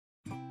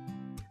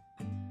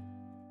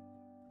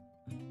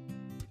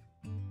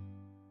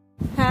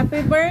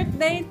Happy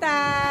birthday,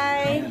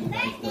 Tay!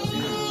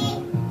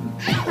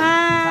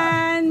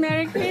 Han!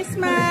 Merry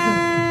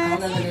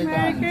Christmas!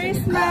 Merry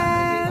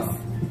Christmas!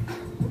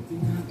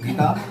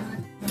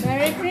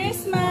 Merry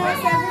Christmas,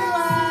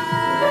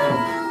 everyone!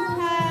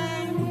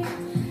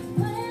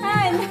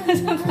 Han!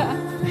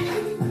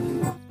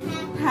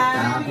 Han!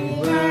 Happy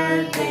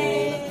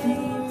birthday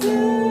to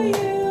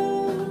you!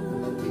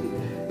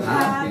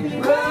 Happy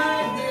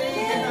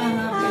birthday!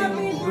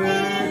 Happy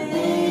birthday!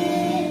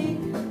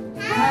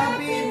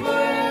 Happy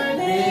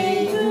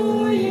birthday to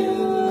you!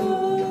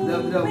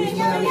 Wish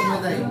mo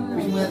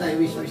na tayo.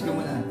 Wish ka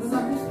muna.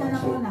 Wish ka na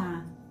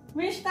muna.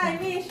 Wish tayo,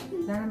 wish!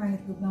 Sana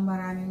mangitlog ng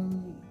maraming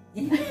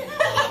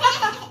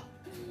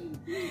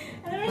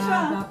Ano wish mo?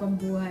 haba pang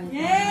buhay.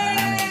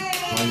 Yay!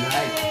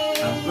 Alright.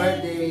 Happy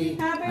birthday.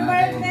 Happy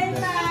birthday,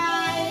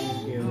 Tay!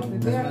 Happy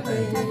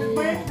birthday. Happy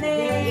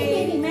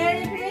birthday!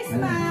 Merry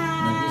Christmas!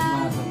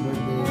 Happy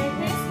birthday. Merry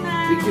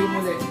Christmas! Picture mo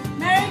ulit.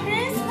 Merry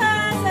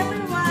Christmas,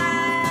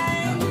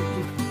 everyone!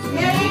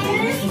 Merry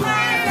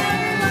Christmas,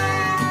 everyone!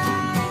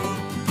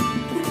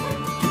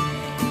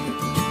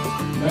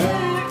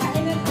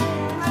 Kain na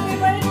tayo. Happy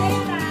birthday,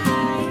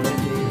 Tay!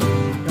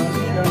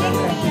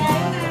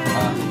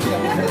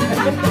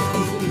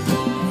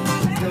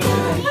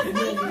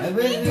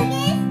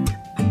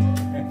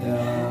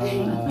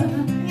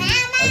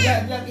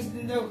 Kiss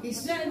din daw.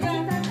 Kiss. Diyan,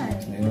 tatay.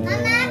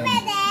 Mama,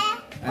 pwede?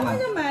 Ako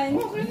naman.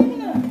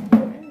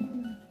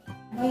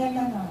 Ayan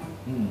lang o.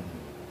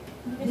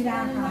 Hindi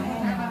na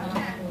kakain.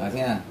 Kasi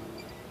na.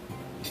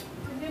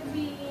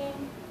 Gabi.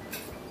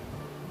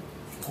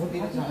 Kunti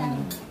na sa akin.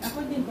 Ako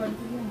din,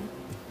 konti yan.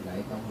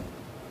 Light ako.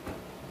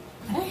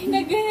 Ay,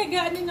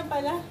 nag-ano na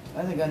pala.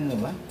 Gano'n na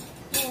ba?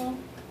 Oo.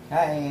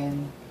 Kain.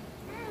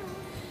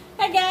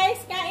 Hi guys,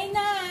 kain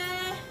na!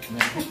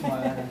 Merry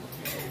Christmas.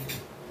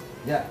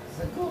 Yeah,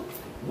 sagot.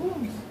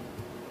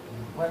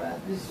 Para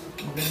at least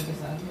magaling ka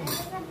sa akin.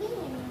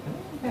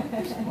 Merry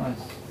Christmas.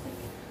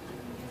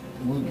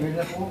 Good girl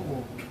na po ako.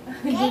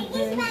 Merry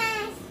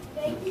Christmas!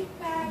 Merry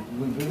Christmas!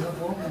 Good girl na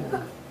po ako.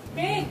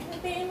 Cake!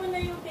 Hatiin mo na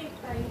yung cake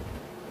tayo.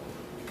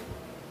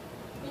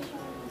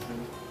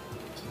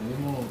 Sabi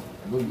mo,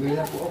 good girl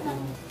na po ako.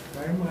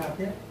 Kaya mo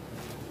hati?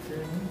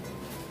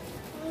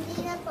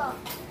 Hindi na po.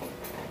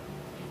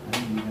 Ano,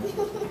 hindi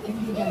na.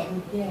 Hindi na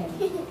good yan.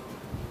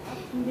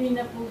 Hindi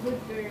na po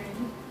good girl.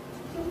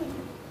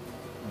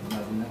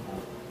 Magbago na po.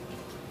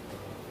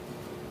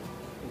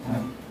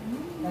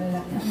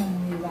 Lalak na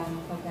mangiwan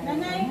mo pagkain.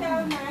 Nanay,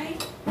 ikaw, Nay.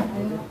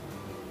 Ayun.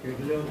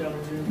 Kagalaw ka mo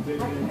yung baby.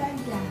 Pagkain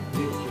dyan.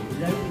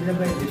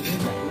 Ilabay dito.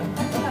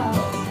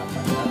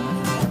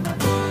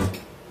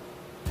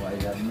 Oh, I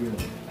love you.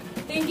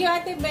 Thank you,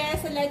 Ate Bea,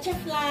 sa leche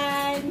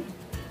flan.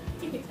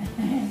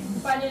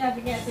 Paano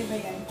natin kay Ate Bea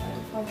yan?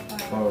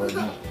 Forward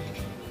na.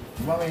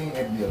 Diba may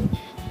FB yun?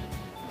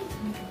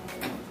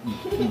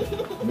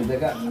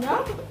 Bidaga.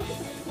 No?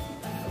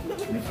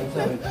 May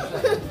pusa.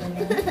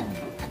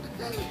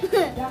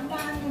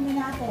 Lambahan muna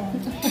natin.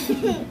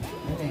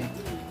 Ano eh?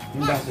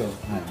 Yung baso.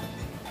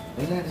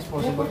 Ayun na,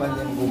 disposable pa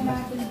din yung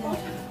bukas.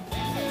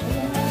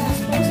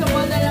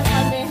 Disposable na lang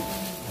kami.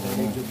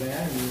 Medyo ba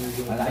yan?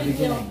 Alabi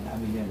dyan eh.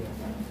 Alabi dyan.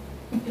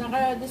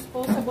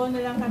 Naka-disposable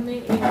na lang kami.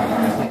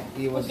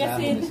 Iwas sa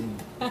akin kasi.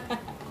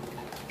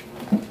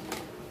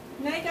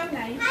 Nay, ikaw,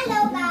 Nay.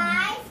 Hello,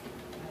 guys!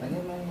 Ano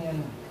man yan?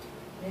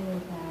 Hello,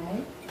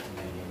 guys.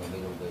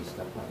 Magilugay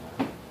ka pa.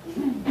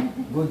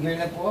 Good girl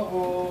na po ako.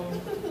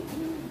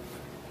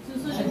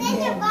 Susunod Hindi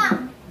niyo po.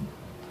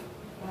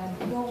 Pag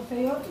ako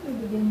sa'yo,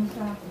 bibigyan mo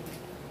sa akin.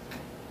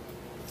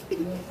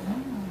 Yes,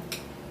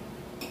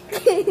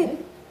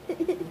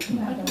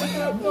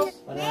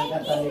 Parang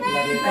katanik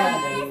lang ito.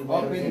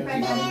 Open.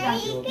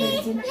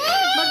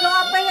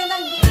 Mag-open na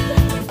ng gift.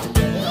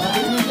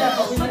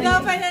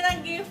 Mag-open na ng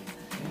gift.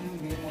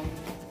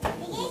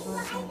 Bigay ko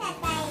kay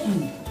tatay.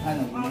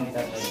 Ano? Ano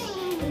tatay?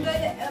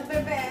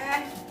 Bebe.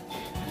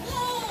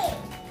 Yay!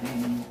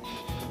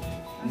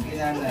 Ang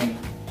kinanay.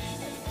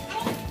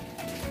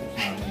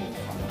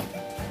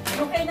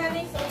 Okay,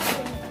 Nanay. So,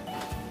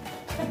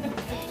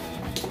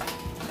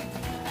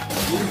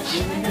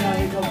 Yung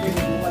lagi ko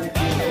pinagumalik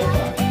ko ito.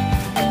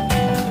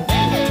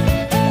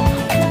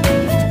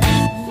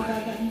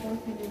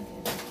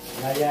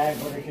 Layain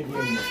ko rin siya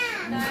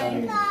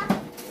din.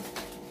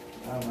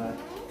 Tama.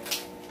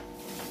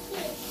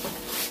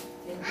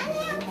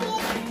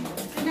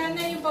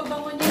 Nanay, yung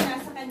pabango niya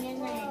nasa kanya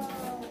na eh.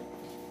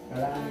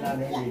 Kailangan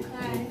namin eh.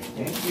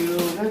 Thank you.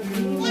 Love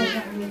you.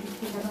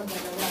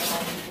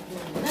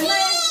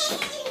 Nanay!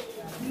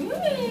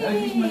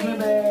 Merry Christmas,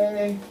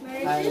 bebe.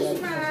 Merry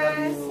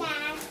Christmas!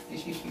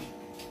 Kiss, kiss, kiss.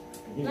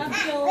 Love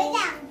you! Wait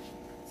lang.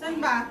 Saan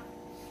ba?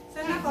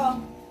 Saan ako?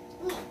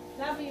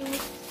 Love you!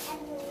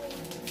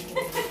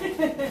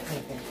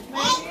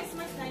 Merry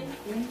Christmas, Nay!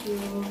 Thank you.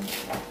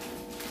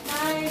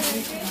 Nay,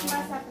 Merry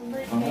Christmas! Happy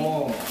birthday!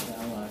 Oo.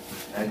 Tama.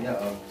 Kaya,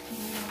 oh.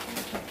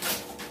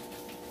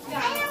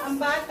 Ang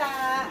bata!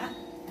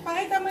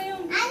 Pakita mo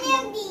yung Ano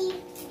yung D?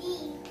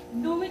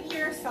 do it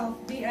yourself,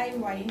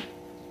 DIY.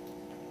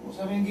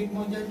 Sabi yung gift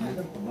mo dyan.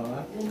 Ano pa ba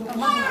nga?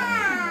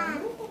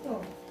 Ano po to?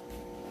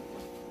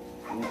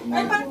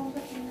 Ay,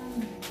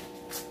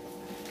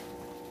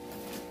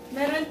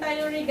 meron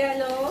tayong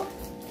regalo.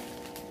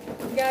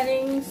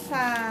 Galing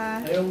sa...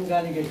 Ayong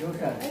galing kay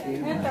Susan.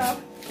 Ito.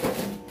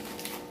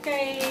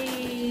 Kay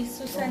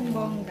Susan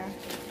Bongga.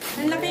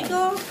 Ang laki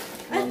ko.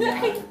 Ang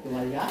laki.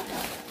 Tumalya.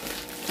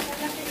 Ang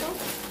laki ko.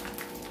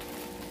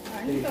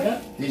 Ano to? T-shirt.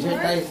 T-shirt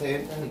tayo sa'yo.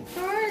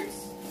 Shorts.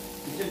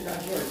 T-shirt ka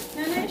short.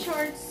 Nanay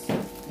shorts.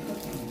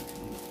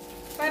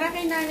 Para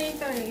kay nanay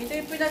ito eh. Ito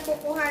yung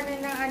pinagkukuhanan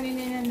ng ano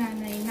ni na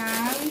nanay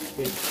ng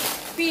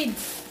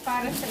feeds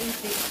para sa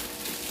itik.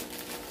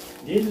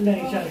 Dito lang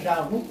isang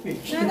sabong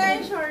pitch. Nanay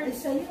Ay, shorts.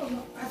 sa'yo.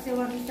 Kasi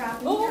walang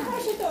tapo Oo, na.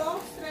 kasi ito oh.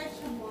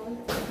 Stretchable.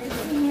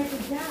 Kasi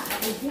meron dyan.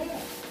 Ay, di.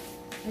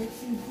 Ay,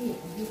 sige.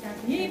 Di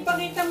tapo.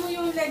 Ipakita mo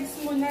yung legs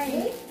mo na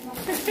eh. Mama,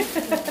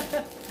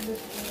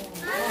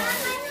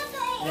 ano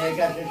to eh? Eh,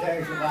 kasi sa'yo,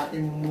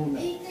 sukatin mo muna.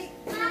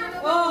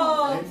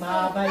 Oo. Ay,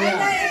 mahaba Ay, yan.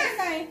 nay, ito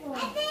nay.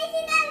 Ito yung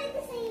sinabi ko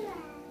sa iyo.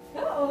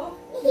 Oo.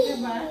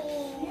 Diba?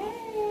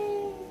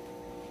 Yay!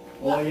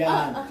 O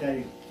yan,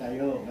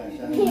 sa'yo.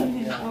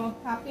 Oh,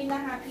 happy na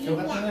happy.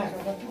 Sukat mo nga,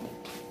 sukat mo.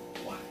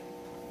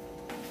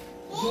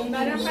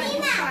 Meron pa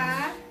isa.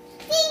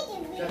 Thank you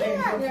very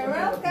much. You're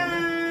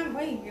welcome.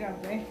 Ay,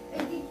 grabe.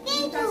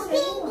 Thank you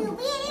very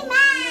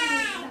much.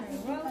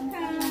 You're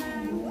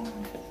welcome.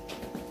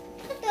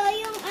 Ito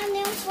yung ano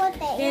yung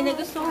puti. Kaya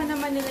nagustuhan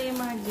naman nila yung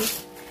mga gift.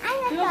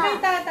 Ano Yung to? kay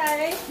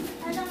tatay.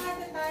 Ano nga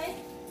tatay?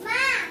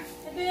 Ma!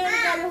 Ito yung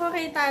regalo ko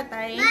kay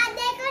tatay. Ma,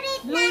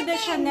 decorate Blue de natin.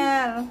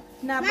 Chanel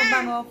na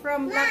pabango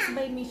from Ma. Lux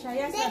by Misha.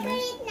 Yes, sabi.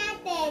 Decorate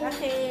natin.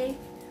 Okay.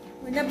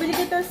 Nabili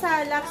ko to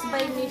sa Lux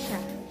by Misha.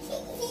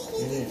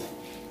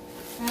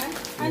 Ha?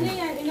 Ano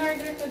yan?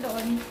 In-order ko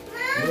doon.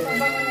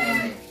 Pabango na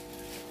yan.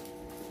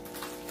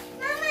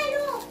 Mama,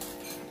 look.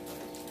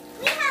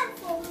 We have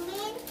foam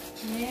mint.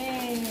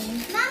 Yay!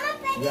 Mama,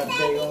 pwede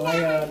Birthday ko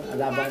ngayon,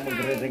 alabang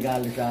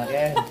magre-regalo sa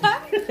akin.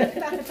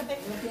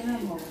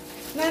 Tingnan mo.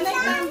 Nanay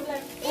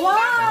tumbler.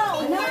 Wow!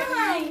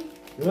 Nanay!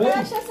 Uy!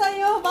 Kasha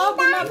sa'yo. Wow,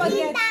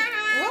 bumabagets.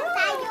 Tindahan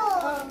tayo.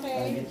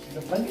 Okay.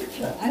 Bagit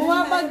siya.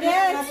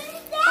 Bumabagets.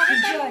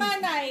 Pakita yung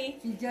nanay.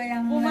 Si Joy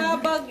ang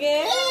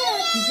Bumabagets.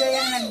 si Joy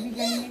ang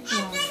nagbigay nito.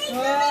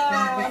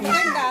 Wow! Ang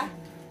ganda.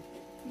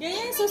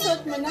 Ganyan yung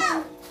susot mo na.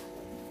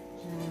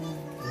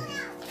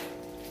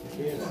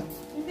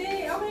 Hindi,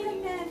 okay lang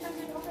yan.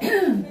 Okay lang.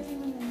 Galing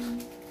mo na.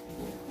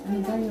 Ano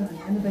ba yun?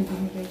 Ano ba yung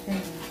binigay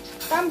sa'yo?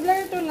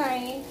 Tumbler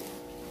tonight.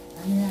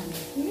 Ano yan?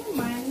 Hindi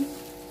man.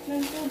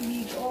 Ng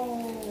tubig.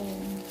 Oh.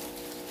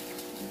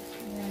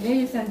 Yan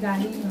yung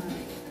sandali mo.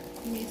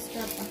 Miss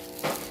ka pa.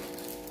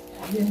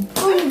 Yun.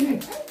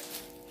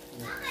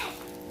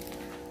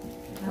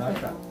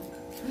 Bata.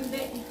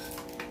 Hindi.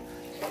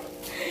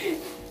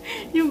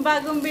 Yung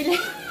bagong bili.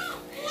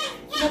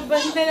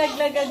 Nagbanda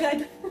naglagagad.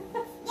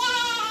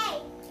 Yay!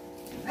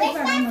 Ay,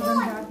 parang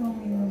maganda akong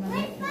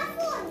minumali.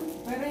 Spoon.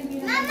 Pero hindi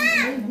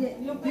naman.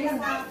 Yung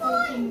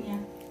pinaka-coating niya.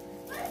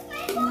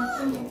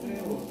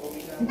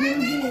 Hindi,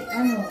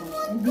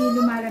 hindi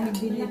lumalamig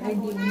din yun. Ay,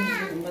 hindi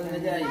ulit. Imbang na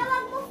dyan.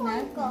 Tawag mo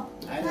phone ko.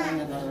 Ay,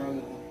 natawag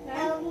ko.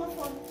 Tawag mo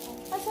phone ko.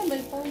 Asan ba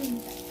ito?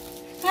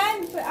 Han,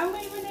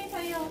 amoy mo na yung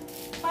sa'yo.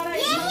 Para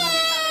makakita ka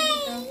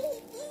dito.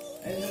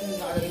 Ay,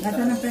 nakalagay sa-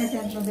 Nasaan ang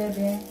present mo,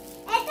 bebe?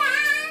 Ito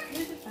ah!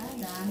 Dito pa.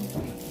 Saan?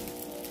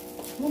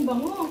 Ang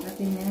bango.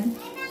 Atin yan?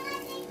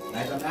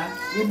 Ay, ito na.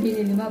 Yung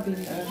binili mo,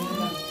 binili Ay, mo. ano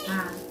na?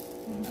 Ah.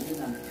 Ano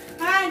na?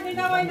 Han,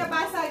 tingnan mo yung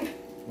nabasag.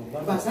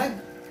 Babasag.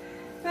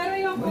 Pero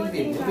yung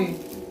coating Buti, lang. buti.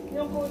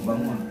 Yung coating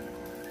Bango. lang.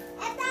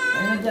 Ito!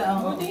 Ay, nandiyan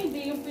ako. Buti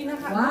hindi yung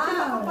pinaka. Wow! Buti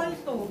makapal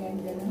to.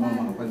 Ganda Oo, naman.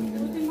 makapal din.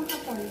 Buti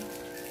makapal.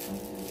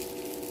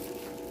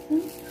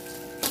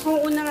 Ako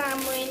una nga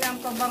amoy ng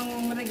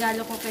pabangong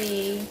regalo ko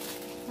kay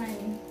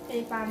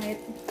kay Pangit.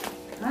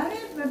 Ay,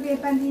 babe,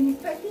 pandinig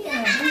pa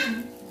siya.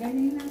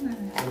 Galing naman.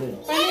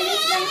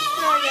 Panilis ng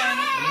straw yan.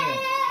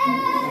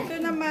 Ito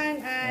naman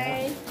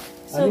ay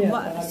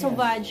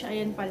Sauvage.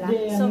 Ayan pala.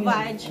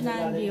 Sauvage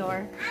na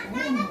Dior.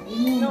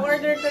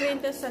 No-order ko rin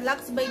to sa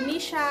Lux by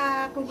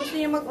Misha. Kung gusto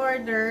niyo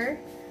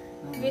mag-order,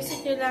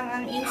 visit nyo lang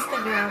ang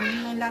Instagram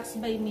ng Lux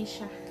by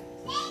Misha.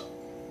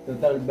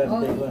 Total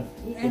birthday ko.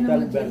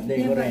 Total birthday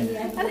ko rin.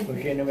 i-ano. Kung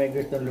sino may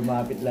gustong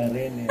lumapit lang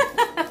rin eh.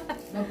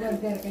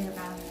 Mag-order kayo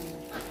kami.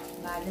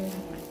 Malay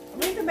mo.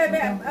 Wait, bebe.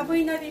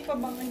 Abuhin natin yung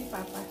pabango ni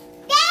Papa.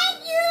 Thank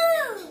you!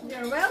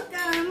 You're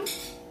welcome!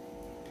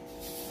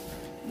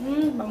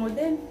 Bango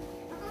din.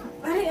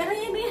 Aray, ano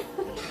yan?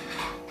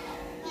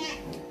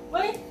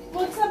 Wait,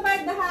 huwag sa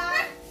bed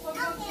ha? Huwag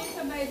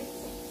sa bed.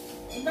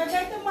 Bebe,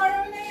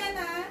 tomorrow na yan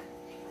ha?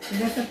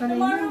 Gata pala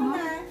Tomorrow yun,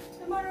 na.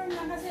 Tomorrow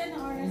na kasi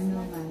anong oras Ano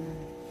na? man.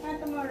 Ha,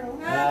 tomorrow.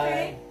 Ha, okay?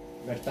 Ay,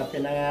 basta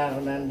pinangako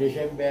ng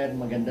December,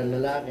 magandang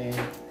lalaki.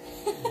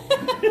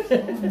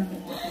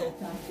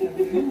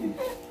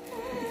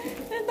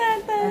 Tatay.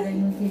 Para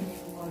mo din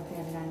yung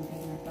order lang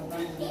kayo na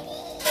pabango.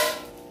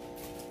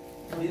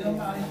 Hindi naman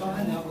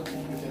makakalibangan na pag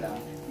sumpo sila.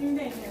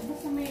 Hindi.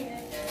 Basta may...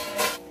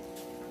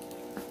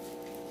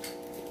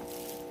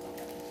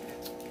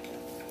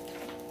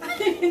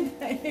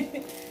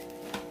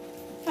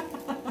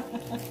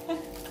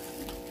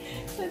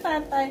 Sa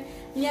tatay.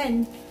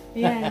 Yan.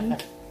 Yan.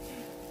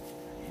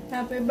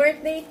 Happy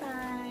birthday,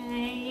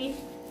 Tay.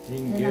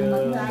 Thank Yan ang you.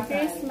 magtatay.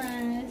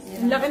 Christmas.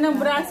 Ang laki ng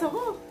braso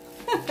ko.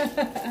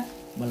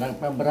 Malaki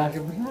pa braso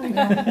mo sa akin.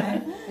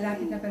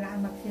 Lapit na pala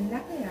ang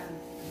magsinlaki ah.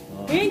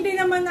 Oh. Eh, hindi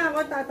naman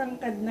ako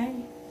tatangkad na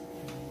eh.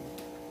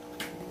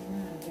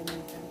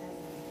 Ganun talaga.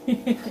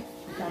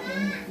 Sabi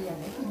niya siya.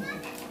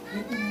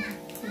 Ito na.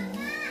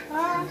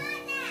 Ah.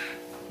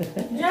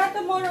 Diyan,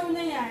 tomorrow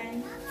na yan.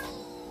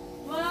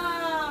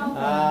 Wow.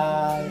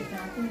 Hi. Sa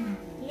atin.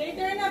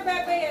 Later na,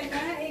 Bebe, yan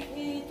ha.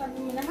 Itabi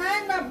mo na.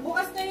 Han,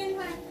 bukas na yun,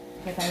 ha.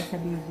 Kaya tayo sa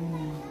video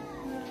na.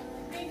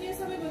 Thank you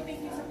sa mga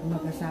thank you sa Kung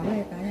mag-asawa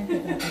eh, kaya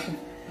kita.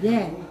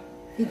 Yeah.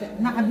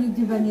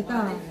 Naka-video ba nito?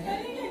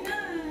 Halika na.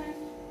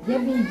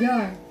 Yeah, video.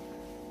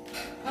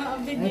 Oo,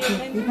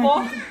 Ay, video.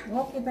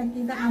 Po? kita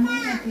kami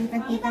na.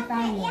 Kita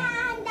tayo.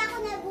 Handa ko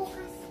na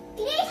bukas.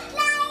 Please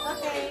like!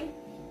 Okay.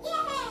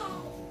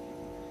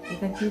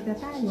 Yeah! Kita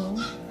tayo.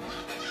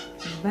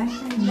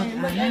 Basta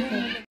mag-anak ko.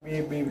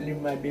 Bibili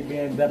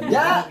ang birthday.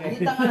 Yeah!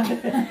 Kita ka.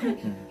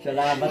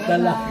 Salamat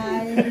talaga.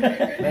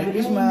 Merry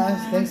Christmas.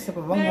 Thanks sa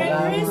pabang.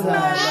 Merry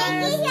Christmas!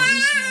 Merry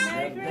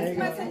Merry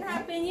Christmas and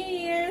Happy New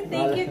Year!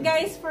 Thank you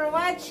guys for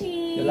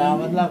watching!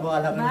 Salamat lang kung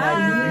alam ko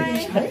tayo.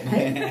 Bye!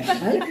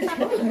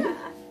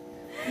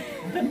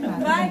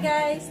 Bye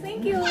guys!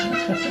 Thank you!